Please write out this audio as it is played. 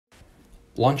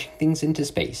Launching things into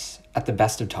space, at the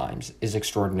best of times, is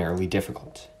extraordinarily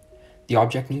difficult. The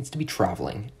object needs to be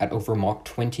traveling at over Mach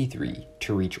 23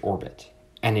 to reach orbit,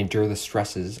 and endure the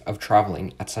stresses of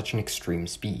traveling at such an extreme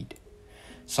speed.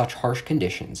 Such harsh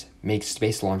conditions make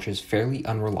space launches fairly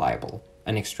unreliable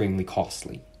and extremely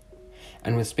costly.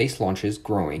 And with space launches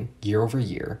growing year over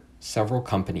year, several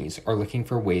companies are looking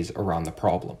for ways around the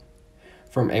problem.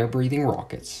 From air-breathing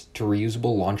rockets to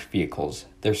reusable launch vehicles,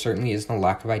 there certainly isn't a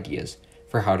lack of ideas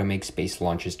for how to make space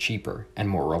launches cheaper and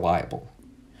more reliable.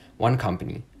 One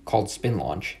company, called Spin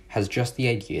Launch, has just the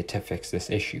idea to fix this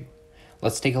issue.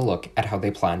 Let's take a look at how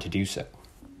they plan to do so.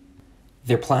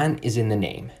 Their plan is in the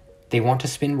name. They want to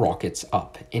spin rockets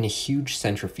up in a huge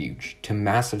centrifuge to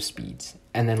massive speeds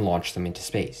and then launch them into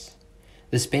space.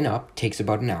 The spin up takes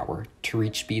about an hour to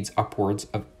reach speeds upwards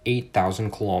of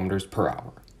 8,000 kilometers per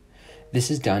hour.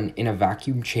 This is done in a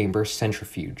vacuum chamber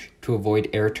centrifuge to avoid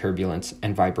air turbulence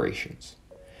and vibrations.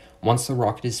 Once the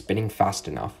rocket is spinning fast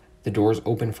enough, the doors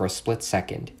open for a split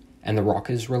second and the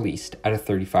rocket is released at a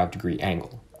 35-degree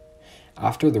angle.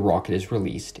 After the rocket is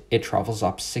released, it travels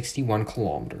up 61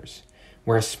 kilometers,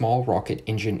 where a small rocket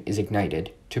engine is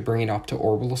ignited to bring it up to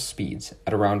orbital speeds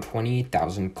at around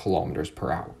 28,000 kilometers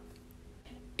per hour.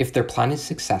 If their plan is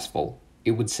successful,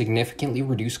 it would significantly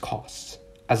reduce costs,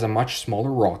 as a much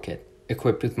smaller rocket,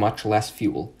 equipped with much less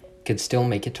fuel, could still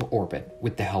make it to orbit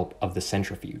with the help of the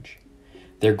centrifuge.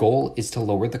 Their goal is to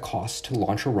lower the cost to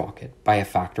launch a rocket by a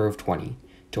factor of 20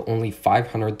 to only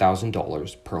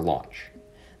 $500,000 per launch.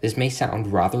 This may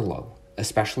sound rather low,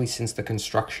 especially since the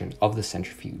construction of the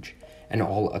centrifuge and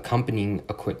all accompanying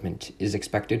equipment is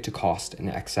expected to cost in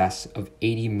excess of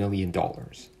 $80 million.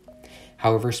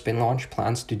 However, Spin Launch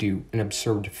plans to do an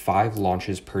absurd 5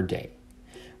 launches per day.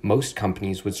 Most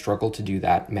companies would struggle to do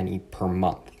that many per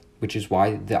month, which is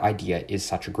why the idea is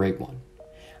such a great one.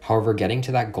 However, getting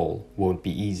to that goal won't be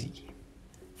easy.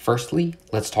 Firstly,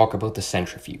 let's talk about the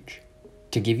centrifuge.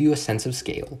 To give you a sense of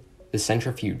scale, the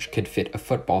centrifuge could fit a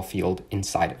football field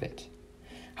inside of it.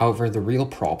 However, the real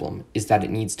problem is that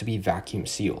it needs to be vacuum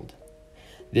sealed.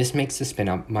 This makes the spin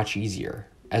up much easier,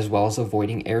 as well as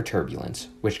avoiding air turbulence,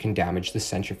 which can damage the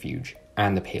centrifuge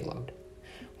and the payload.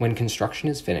 When construction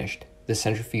is finished, the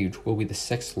centrifuge will be the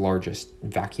 6th largest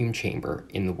vacuum chamber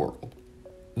in the world.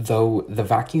 Though the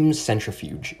vacuum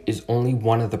centrifuge is only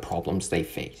one of the problems they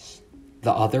face.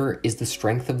 The other is the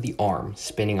strength of the arm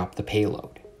spinning up the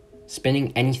payload.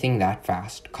 Spinning anything that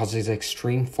fast causes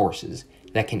extreme forces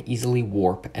that can easily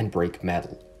warp and break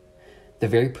metal. The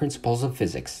very principles of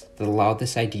physics that allow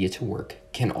this idea to work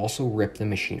can also rip the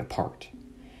machine apart.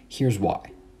 Here's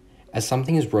why. As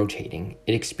something is rotating,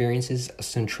 it experiences a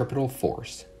centripetal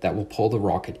force that will pull the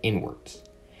rocket inwards.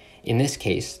 In this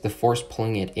case, the force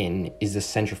pulling it in is the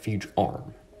centrifuge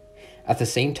arm. At the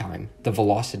same time, the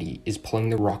velocity is pulling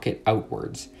the rocket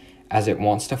outwards as it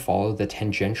wants to follow the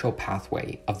tangential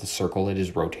pathway of the circle it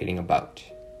is rotating about.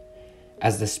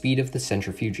 As the speed of the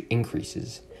centrifuge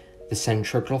increases, the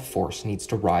centripetal force needs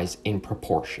to rise in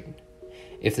proportion.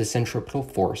 If the centripetal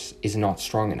force is not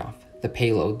strong enough, the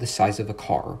payload the size of a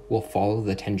car will follow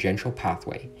the tangential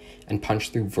pathway and punch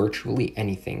through virtually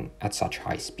anything at such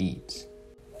high speeds.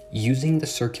 Using the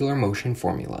circular motion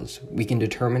formulas, we can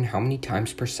determine how many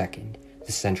times per second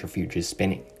the centrifuge is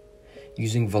spinning.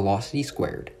 Using velocity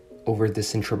squared over the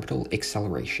centripetal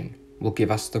acceleration will give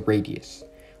us the radius,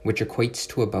 which equates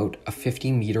to about a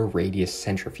 50-meter radius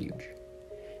centrifuge.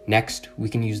 Next, we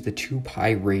can use the 2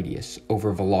 pi radius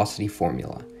over velocity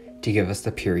formula to give us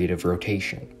the period of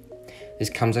rotation. This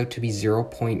comes out to be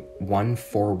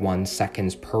 0.141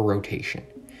 seconds per rotation,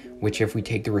 which if we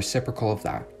take the reciprocal of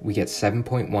that, we get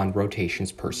 7.1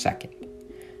 rotations per second.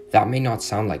 That may not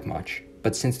sound like much,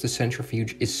 but since the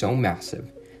centrifuge is so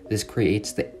massive, this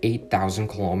creates the 8,000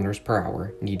 kilometers per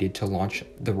hour needed to launch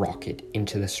the rocket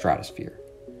into the stratosphere.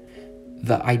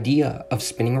 The idea of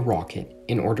spinning a rocket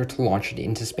in order to launch it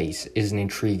into space is an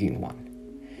intriguing one.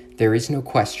 There is no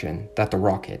question that the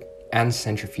rocket and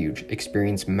centrifuge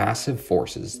experience massive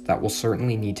forces that will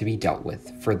certainly need to be dealt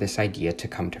with for this idea to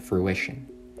come to fruition.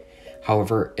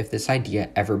 However, if this idea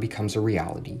ever becomes a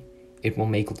reality, it will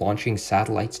make launching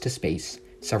satellites to space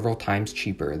several times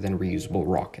cheaper than reusable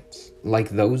rockets, like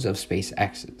those of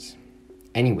SpaceX's.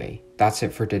 Anyway, that's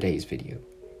it for today's video.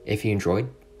 If you enjoyed,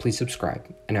 please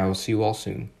subscribe, and I will see you all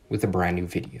soon with a brand new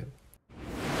video.